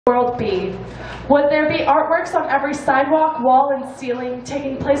world be? Would there be artworks on every sidewalk, wall, and ceiling,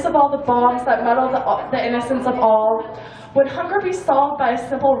 taking place of all the bombs that muddle the innocence of all? Would hunger be solved by a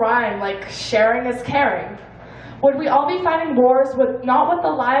simple rhyme like sharing is caring? Would we all be fighting wars not with the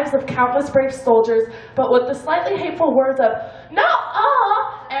lives of countless brave soldiers, but with the slightly hateful words of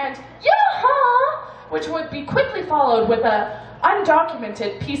 "no-ah" and "yeah-ha," which would be quickly followed with a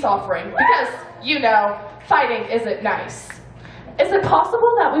undocumented peace offering, because, you know, fighting isn't nice. Is it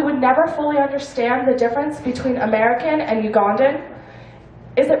possible that we would never fully understand the difference between American and Ugandan?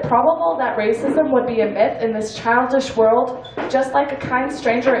 Is it probable that racism would be a myth in this childish world, just like a kind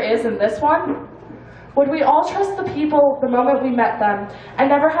stranger is in this one? Would we all trust the people the moment we met them, and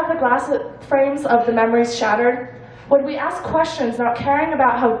never have the glass frames of the memories shattered? Would we ask questions not caring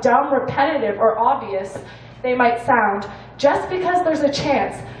about how dumb, repetitive, or obvious they might sound, just because there's a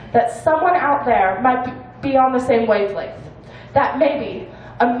chance that someone out there might be on the same wavelength? That maybe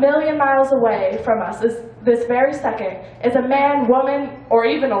a million miles away from us this very second is a man, woman, or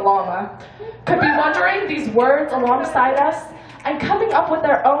even a llama, could be wondering these words alongside us and coming up with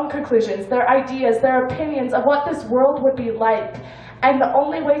their own conclusions, their ideas, their opinions of what this world would be like. And the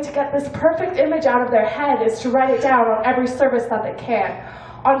only way to get this perfect image out of their head is to write it down on every surface that they can.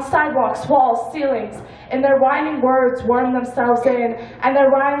 On sidewalks, walls, ceilings, in their whining words worm themselves in, and their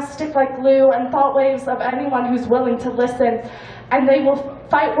rhymes stick like glue and thought waves of anyone who's willing to listen. And they will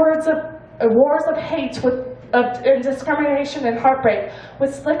fight wars of hate and discrimination and heartbreak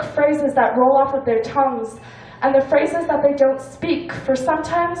with slick phrases that roll off of their tongues, and the phrases that they don't speak, for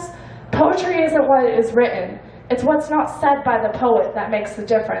sometimes poetry isn't what is written, it's what's not said by the poet that makes the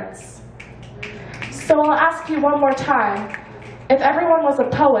difference. So I'll ask you one more time, if everyone was a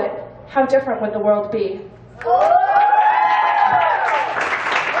poet, how different would the world be?